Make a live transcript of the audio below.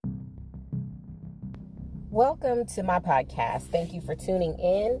Welcome to my podcast. Thank you for tuning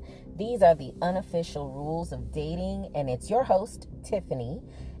in. These are the unofficial rules of dating, and it's your host, Tiffany.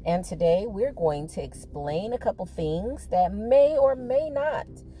 And today we're going to explain a couple things that may or may not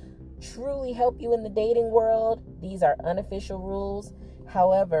truly help you in the dating world. These are unofficial rules.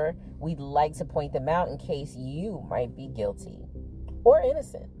 However, we'd like to point them out in case you might be guilty or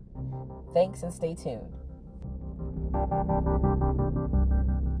innocent. Thanks and stay tuned.